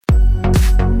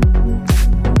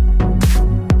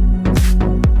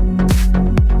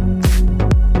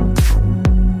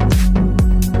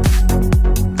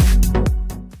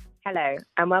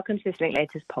welcome to this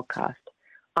Linklaters podcast.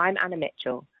 I'm Anna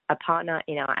Mitchell, a partner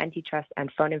in our antitrust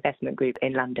and foreign investment group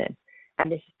in London,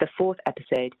 and this is the fourth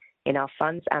episode in our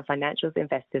Funds and Financials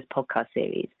Investors podcast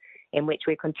series, in which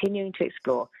we're continuing to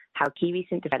explore how key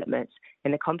recent developments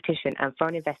in the competition and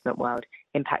foreign investment world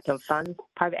impact on funds,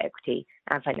 private equity,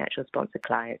 and financial sponsor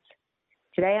clients.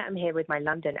 Today, I'm here with my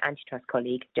London antitrust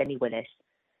colleague, Jenny Willis,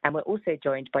 and we're also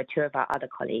joined by two of our other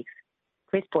colleagues,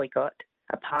 Chris Boycott,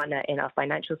 a partner in our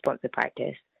financial sponsor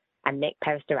practice, and Nick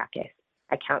Peristarakis,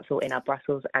 a counsel in our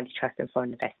Brussels antitrust and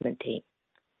foreign investment team.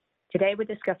 Today, we're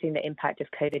discussing the impact of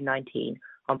COVID-19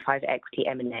 on private equity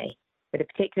M&A, with a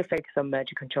particular focus on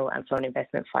merger control and foreign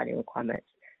investment filing requirements,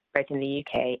 both in the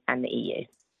UK and the EU.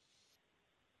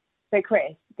 So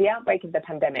Chris, the outbreak of the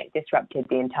pandemic disrupted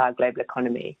the entire global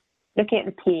economy. Looking at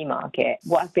the PE market,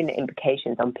 what have been the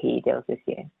implications on PE deals this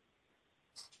year?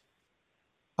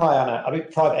 Hi, Anna. I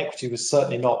think private equity was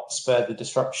certainly not spared the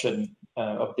disruption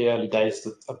of the early days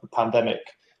of the pandemic.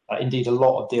 Indeed, a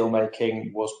lot of deal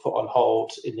making was put on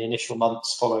hold in the initial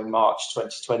months following March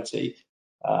 2020,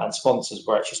 and sponsors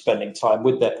were actually spending time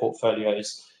with their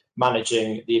portfolios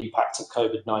managing the impact of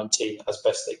COVID-19 as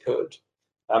best they could.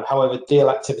 However, deal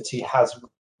activity has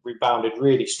rebounded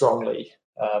really strongly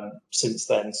since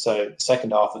then. So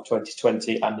second half of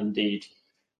 2020 and indeed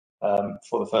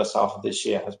for the first half of this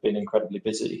year has been incredibly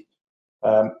busy.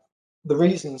 The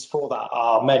reasons for that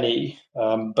are many,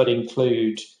 but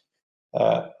include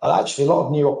actually a lot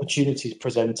of new opportunities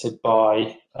presented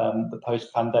by the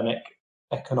post-pandemic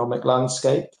economic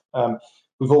landscape.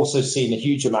 We've also seen a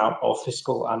huge amount of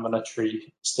fiscal and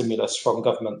monetary stimulus from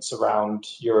governments around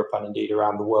Europe and indeed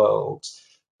around the world.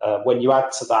 When you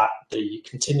add to that the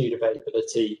continued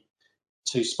availability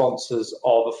to sponsors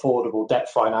of affordable debt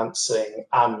financing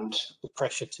and the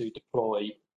pressure to deploy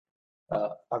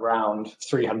around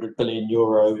 300 billion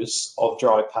euros of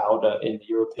dry powder in the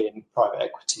European private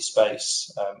equity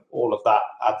space, all of that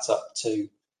adds up to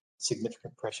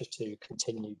significant pressure to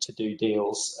continue to do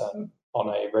deals on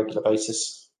a regular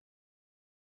basis.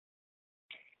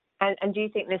 And do you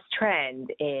think this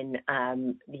trend in,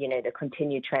 the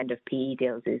continued trend of PE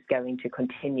deals is going to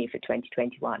continue for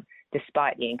 2021,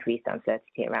 despite the increased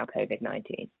uncertainty around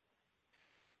COVID-19?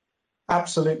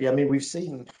 Absolutely. I mean, we've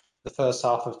seen the first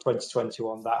half of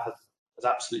 2021 that has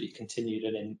absolutely continued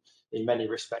and in many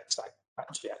respects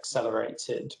actually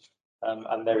accelerated.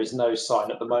 And there is no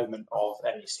sign at the moment of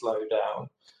any slowdown.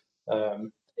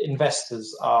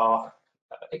 Investors are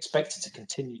expected to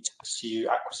continue to pursue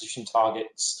acquisition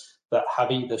targets that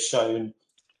have either shown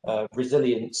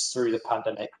resilience through the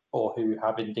pandemic or who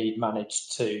have indeed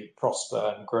managed to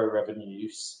prosper and grow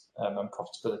revenues and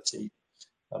profitability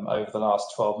over the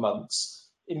last 12 months.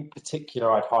 In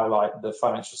particular, I'd highlight the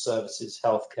financial services,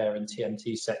 healthcare and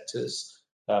TMT sectors,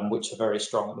 which are very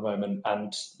strong at the moment.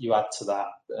 And you add to that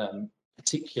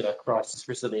particular crisis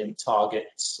resilient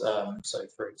targets. So,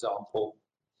 for example,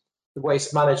 the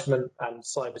waste management and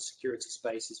cybersecurity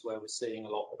space is where we're seeing a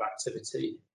lot of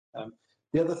activity.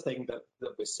 The other thing that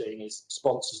we're seeing is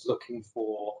sponsors looking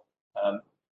for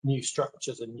new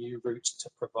structures and new routes to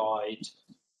provide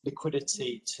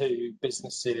liquidity to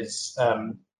businesses,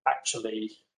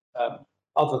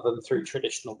 other than through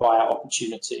traditional buyout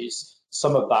opportunities.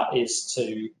 Some of that is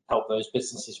to help those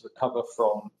businesses recover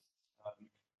from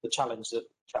the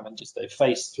challenges they've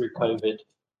faced through COVID,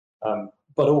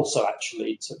 but also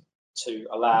actually to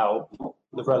allow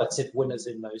the relative winners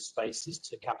in those spaces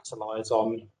to capitalise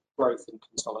on growth and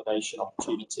consolidation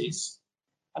opportunities.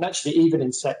 And actually, even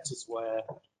in sectors where,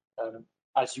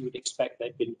 as you would expect,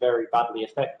 they've been very badly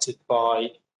affected by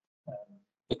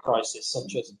the crisis,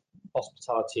 such as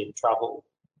hospitality and travel,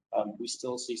 we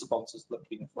still see sponsors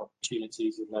looking for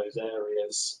opportunities in those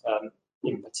areas,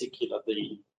 in particular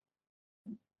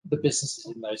the businesses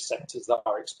in those sectors that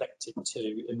are expected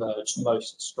to emerge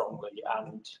most strongly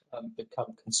and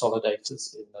become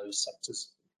consolidators in those sectors.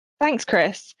 Thanks,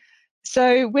 Chris.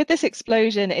 So with this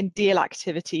explosion in deal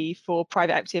activity for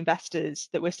private equity investors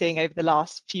that we're seeing over the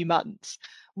last few months,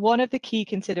 one of the key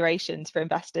considerations for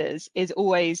investors is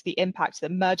always the impact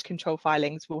that merge control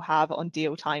filings will have on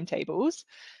deal timetables.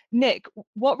 Nick,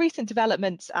 what recent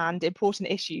developments and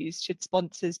important issues should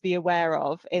sponsors be aware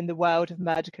of in the world of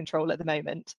merger control at the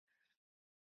moment?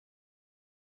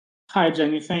 Hi,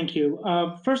 Jenny, thank you.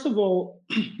 First of all,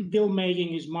 deal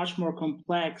making is much more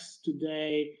complex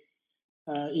today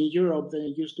in Europe than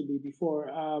it used to be before,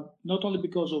 not only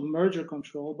because of merger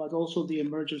control, but also the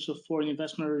emergence of foreign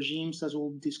investment regimes, as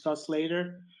we'll discuss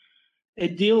later. A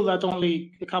deal that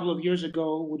only a couple of years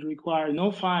ago would require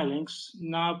no filings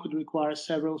now could require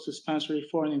several suspensory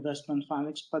foreign investment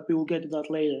filings, but we will get to that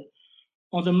later.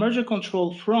 On the merger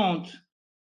control front,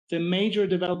 the major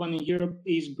development in Europe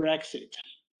is Brexit.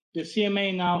 The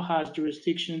CMA now has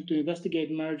jurisdiction to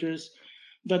investigate mergers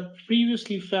that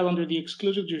previously fell under the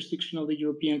exclusive jurisdiction of the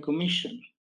European Commission.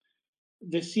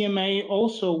 The CMA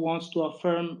also wants to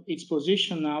affirm its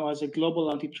position now as a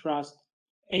global antitrust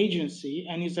agency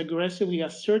and is aggressively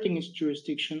asserting its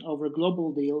jurisdiction over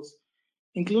global deals,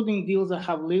 including deals that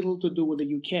have little to do with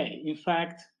the UK. In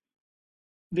fact,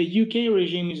 the UK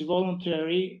regime is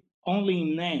voluntary only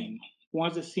in name.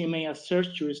 Once the CMA asserts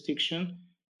jurisdiction,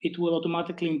 it will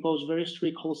automatically impose very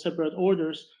strict hold separate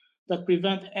orders that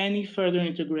prevent any further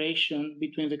integration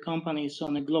between the companies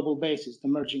on a global basis, the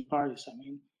merging parties, I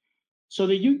mean. So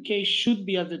the UK should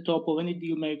be at the top of any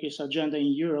deal maker's agenda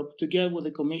in Europe, together with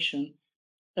the Commission.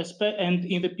 And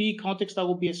in the PE context, that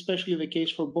will be especially the case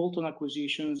for bolt-on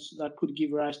acquisitions that could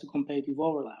give rise to competitive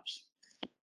overlaps.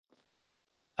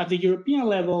 At the European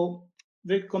level,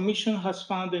 the Commission has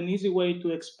found an easy way to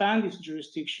expand its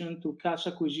jurisdiction to catch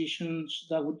acquisitions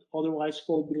that would otherwise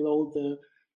fall below the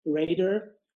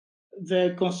radar.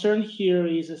 The concern here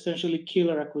is essentially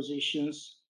killer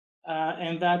acquisitions,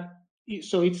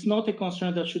 so it's not a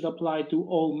concern that should apply to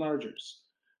all mergers.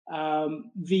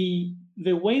 The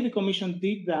way the Commission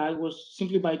did that was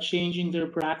simply by changing their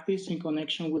practice in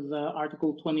connection with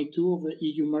Article 22 of the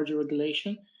EU merger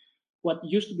regulation, what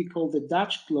used to be called the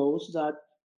Dutch clause that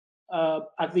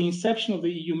at the inception of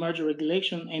the EU merger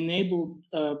regulation enabled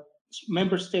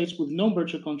member states with no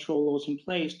merger control laws in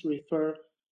place to refer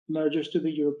mergers to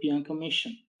the European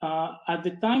Commission. At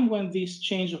the time when this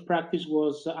change of practice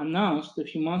was announced a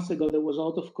few months ago, there was a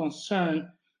lot of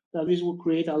concern that this would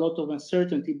create a lot of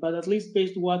uncertainty, but at least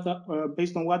based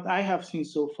on what I have seen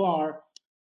so far,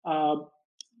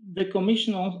 the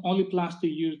Commission only plans to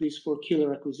use this for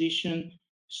killer acquisition,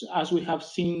 as we have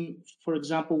seen, for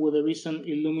example, with the recent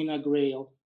Illumina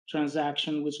Grail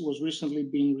transaction, which was recently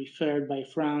being referred by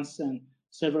France and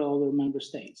several other member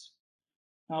states.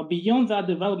 Now, beyond that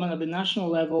development at the national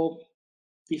level,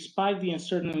 despite the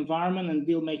uncertain environment and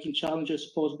deal-making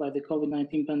challenges posed by the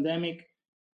COVID-19 pandemic,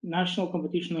 national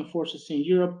competition enforcers in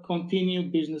Europe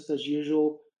continue business as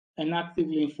usual and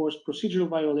actively enforce procedural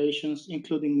violations,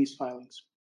 including misfilings.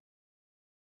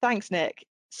 Thanks, Nick.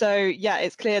 So yeah,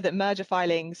 it's clear that merger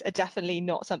filings are definitely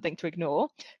not something to ignore.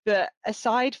 But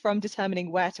aside from determining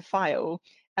where to file,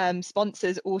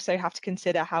 sponsors also have to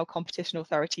consider how competition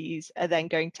authorities are then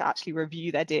going to actually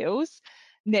review their deals.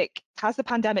 Nick, has the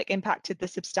pandemic impacted the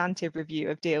substantive review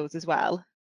of deals as well?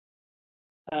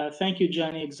 Thank you,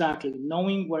 Jenny. Exactly.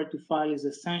 Knowing where to file is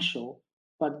essential,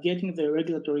 but getting the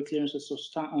regulatory clearances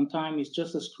on time is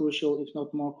just as crucial, if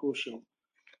not more crucial.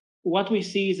 What we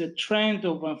see is a trend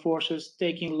of enforcers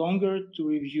taking longer to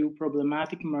review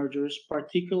problematic mergers,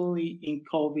 particularly in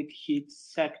COVID-hit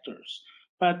sectors.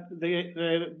 But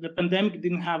the pandemic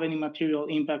didn't have any material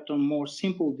impact on more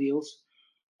simple deals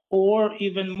or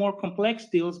even more complex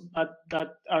deals, but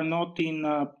that are not in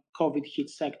COVID-hit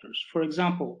sectors. For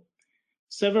example,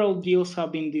 several deals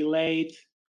have been delayed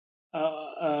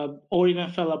or even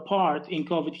fell apart in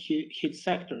COVID-hit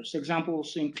sectors.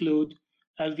 Examples include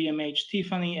LVMH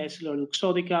Tiffany,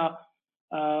 EssilorLuxottica,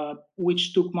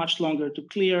 which took much longer to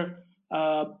clear,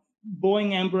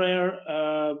 Boeing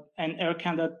Embraer and Air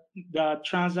Canada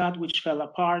Transat, which fell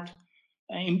apart.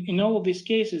 In all of these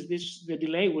cases, the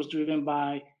delay was driven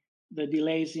by the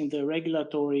delays in the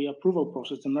regulatory approval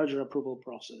process, the merger approval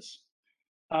process.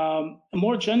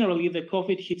 More generally, the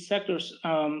COVID-hit sectors,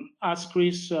 as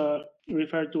Chris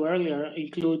referred to earlier,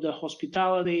 include the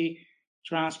hospitality,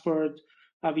 transport,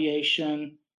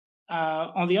 aviation.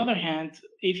 On the other hand,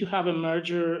 if you have a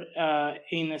merger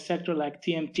in a sector like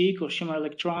TMT, consumer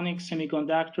electronics,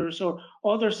 semiconductors, or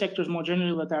other sectors more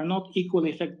generally that are not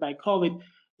equally affected by COVID,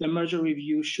 the merger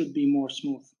review should be more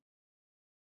smooth.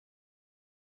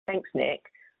 Thanks, Nick.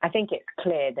 I think it's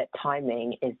clear that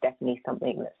timing is definitely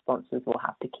something that sponsors will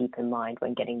have to keep in mind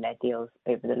when getting their deals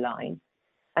over the line.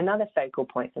 Another focal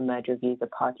point for merger reviews are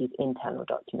parties' internal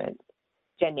documents.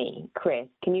 Jenny, Chris,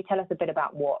 can you tell us a bit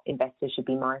about what investors should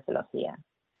be mindful of here?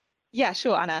 Yeah,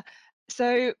 sure, Anna.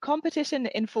 So competition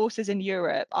enforcers in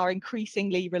Europe are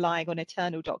increasingly relying on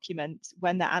internal documents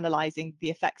when they're analysing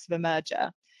the effects of a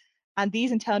merger. And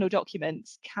these internal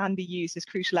documents can be used as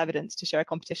crucial evidence to show a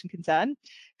competition concern.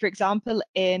 For example,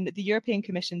 in the European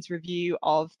Commission's review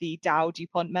of the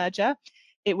Dow-DuPont merger,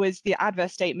 it was the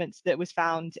adverse statements that was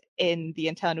found in the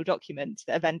internal documents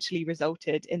that eventually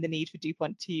resulted in the need for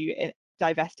DuPont to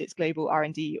divest its global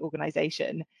R&D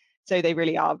organization. So they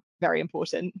really are very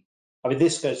important. I mean,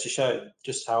 this goes to show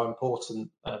just how important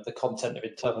the content of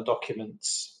internal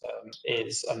documents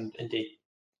is, and indeed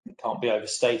it can't be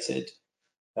overstated.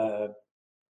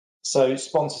 So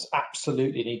sponsors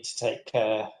absolutely need to take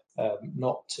care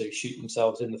not to shoot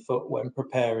themselves in the foot when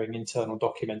preparing internal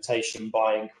documentation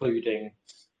by including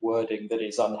wording that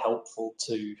is unhelpful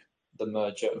to the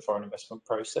merger and foreign investment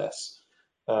process.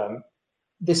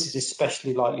 This is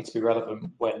especially likely to be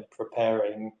relevant when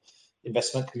preparing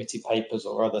investment committee papers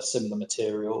or other similar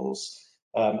materials,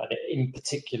 and in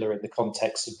particular in the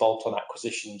context of bolt-on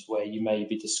acquisitions, where you may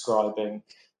be describing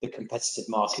the competitive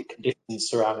market conditions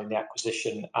surrounding the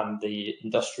acquisition and the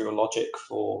industrial logic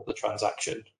for the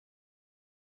transaction.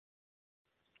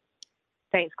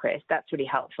 Thanks, Chris. That's really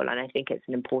helpful, and I think it's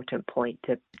an important point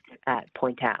to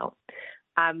point out.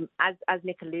 As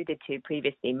Nick alluded to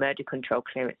previously, merger control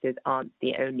clearances aren't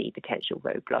the only potential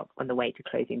roadblock on the way to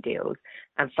closing deals,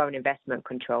 and foreign investment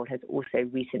control has also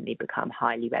recently become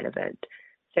highly relevant.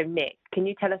 So Nick, can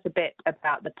you tell us a bit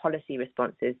about the policy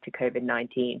responses to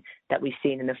COVID-19 that we've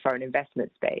seen in the foreign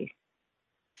investment space?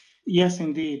 Yes,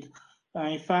 indeed.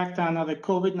 In fact, the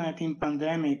COVID-19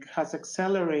 pandemic has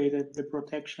accelerated the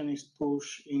protectionist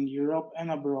push in Europe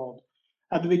and abroad.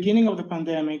 At the beginning of the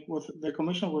pandemic, the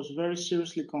Commission was very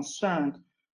seriously concerned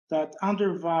that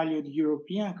undervalued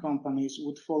European companies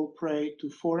would fall prey to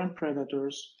foreign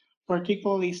predators,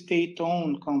 particularly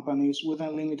state-owned companies with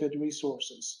unlimited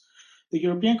resources. The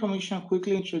European Commission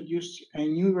quickly introduced a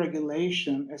new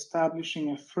regulation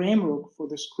establishing a framework for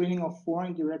the screening of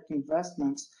foreign direct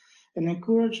investments and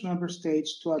encouraged member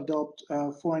states to adopt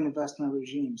foreign investment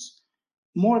regimes.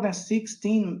 More than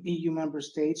 16 EU member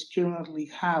states currently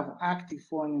have active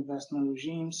foreign investment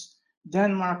regimes.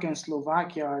 Denmark and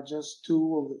Slovakia are just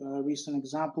two of recent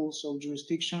examples of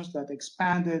jurisdictions that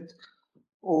expanded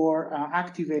or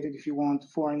activated, if you want,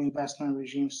 foreign investment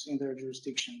regimes in their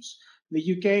jurisdictions.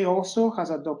 The UK also has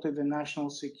adopted the National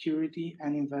Security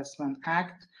and Investment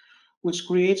Act, which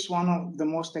creates one of the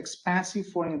most expansive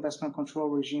foreign investment control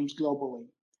regimes globally.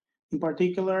 In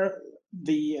particular,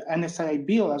 the NSI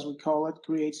bill, as we call it,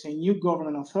 creates a new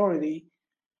government authority,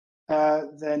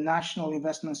 the National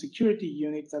Investment Security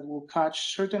Unit, that will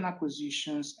catch certain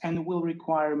acquisitions and will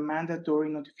require mandatory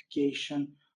notification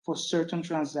for certain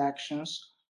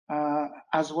transactions,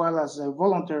 as well as a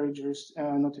voluntary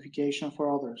notification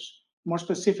for others. More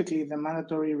specifically, the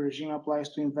mandatory regime applies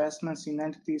to investments in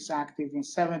entities active in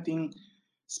 17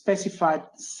 specified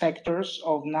sectors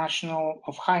of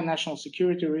high national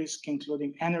security risk,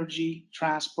 including energy,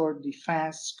 transport,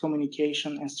 defense,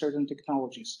 communication, and certain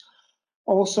technologies.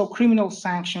 Also, criminal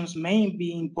sanctions may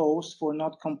be imposed for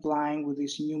not complying with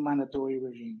this new mandatory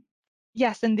regime.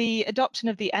 Yes, and the adoption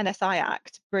of the NSI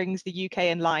Act brings the UK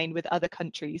in line with other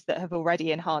countries that have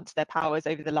already enhanced their powers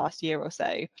over the last year or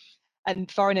so.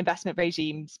 And foreign investment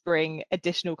regimes bring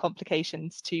additional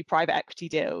complications to private equity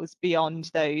deals beyond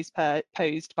those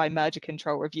posed by merger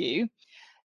control review.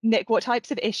 Nick, what types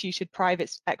of issues should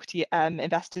private equity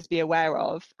investors be aware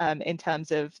of in terms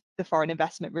of the foreign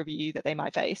investment review that they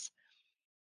might face?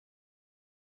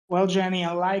 Well, Jenny,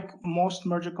 unlike most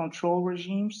merger control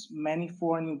regimes, many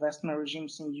foreign investment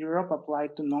regimes in Europe apply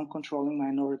to non-controlling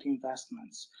minority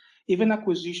investments. Even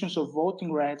acquisitions of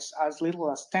voting rights as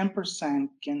little as 10%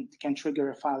 can trigger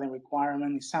a filing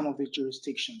requirement in some of the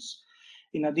jurisdictions.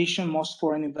 In addition, most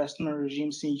foreign investment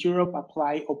regimes in Europe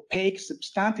apply opaque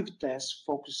substantive tests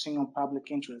focusing on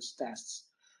public interest tests.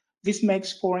 This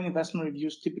makes foreign investment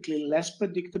reviews typically less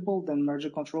predictable than merger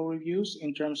control reviews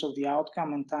in terms of the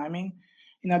outcome and timing.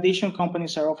 In addition,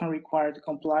 companies are often required to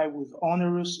comply with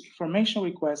onerous information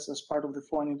requests as part of the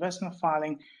foreign investment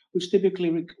filing, which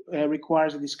typically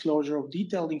requires a disclosure of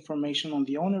detailed information on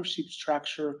the ownership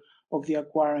structure of the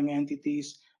acquiring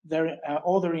entities, their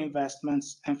other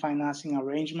investments and financing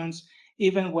arrangements,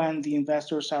 even when the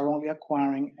investors are only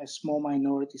acquiring a small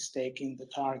minority stake in the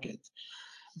target.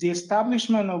 The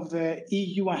establishment of the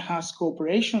EU enhanced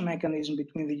cooperation mechanism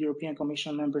between the European Commission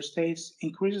and member states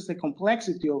increases the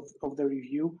complexity of the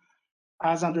review,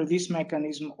 as under this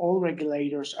mechanism, all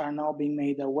regulators are now being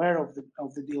made aware of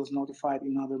the deals notified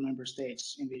in other member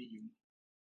states in the EU.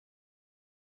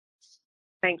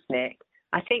 Thanks, Nick.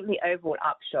 I think the overall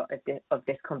upshot of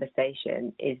this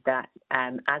conversation is that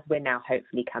as we're now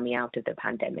hopefully coming out of the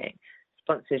pandemic,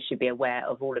 sponsors should be aware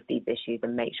of all of these issues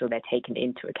and make sure they're taken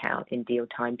into account in deal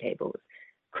timetables.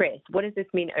 Chris, what does this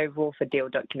mean overall for deal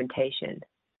documentation?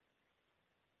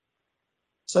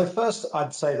 So first,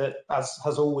 I'd say that, as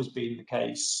has always been the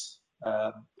case,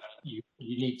 you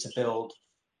need to build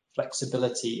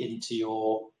flexibility into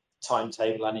your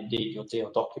timetable and indeed your deal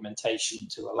documentation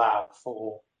to allow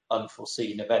for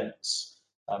unforeseen events.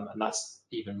 And that's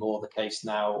even more the case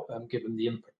now, given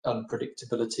the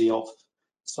unpredictability of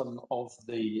some of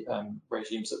the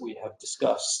regimes that we have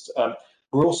discussed.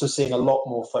 We're also seeing a lot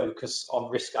more focus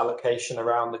on risk allocation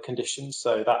around the conditions.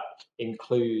 So that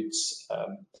includes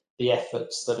the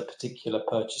efforts that a particular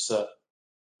purchaser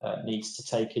needs to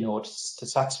take in order to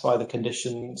satisfy the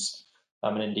conditions,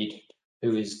 and indeed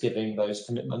who is giving those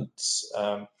commitments.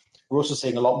 We're also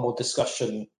seeing a lot more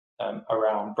discussion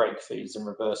around break fees and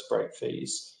reverse break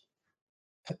fees.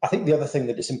 I think the other thing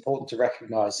that is important to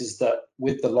recognise is that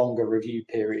with the longer review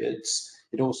periods,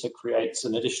 it also creates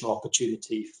an additional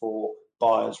opportunity for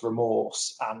buyer's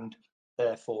remorse and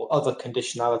therefore other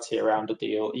conditionality around a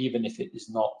deal, even if it is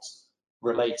not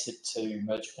related to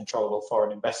merger control or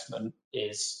foreign investment,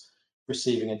 is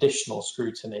receiving additional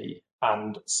scrutiny,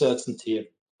 and certainty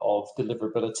of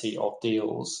deliverability of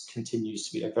deals continues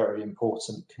to be a very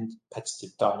important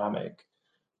competitive dynamic.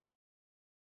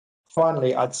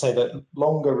 Finally, I'd say that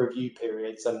longer review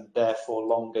periods and therefore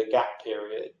longer gap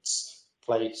periods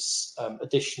place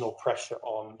additional pressure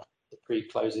on the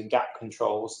pre-closing gap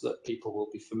controls that people will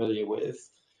be familiar with.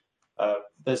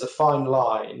 There's a fine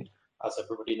line, as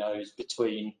everybody knows,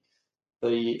 between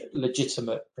the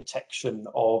legitimate protection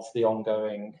of the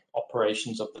ongoing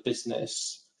operations of the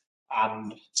business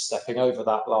and stepping over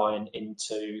that line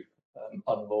into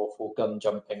unlawful gun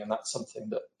jumping, and that's something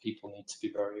that people need to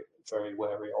be very, very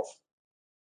wary of.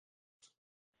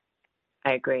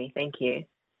 I agree, thank you.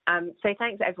 So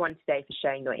thanks everyone today for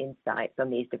sharing your insights on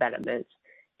these developments.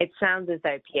 It sounds as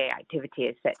though PA activity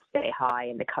is set to stay high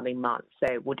in the coming months,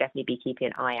 so we'll definitely be keeping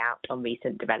an eye out on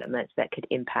recent developments that could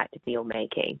impact deal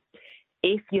making.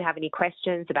 If you have any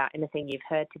questions about anything you've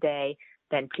heard today,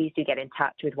 then please do get in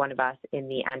touch with one of us in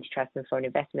the Antitrust and Foreign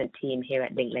Investment team here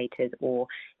at Linklaters or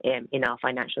in our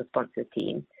financial sponsors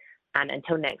team. And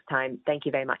until next time, thank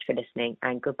you very much for listening,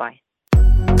 and goodbye.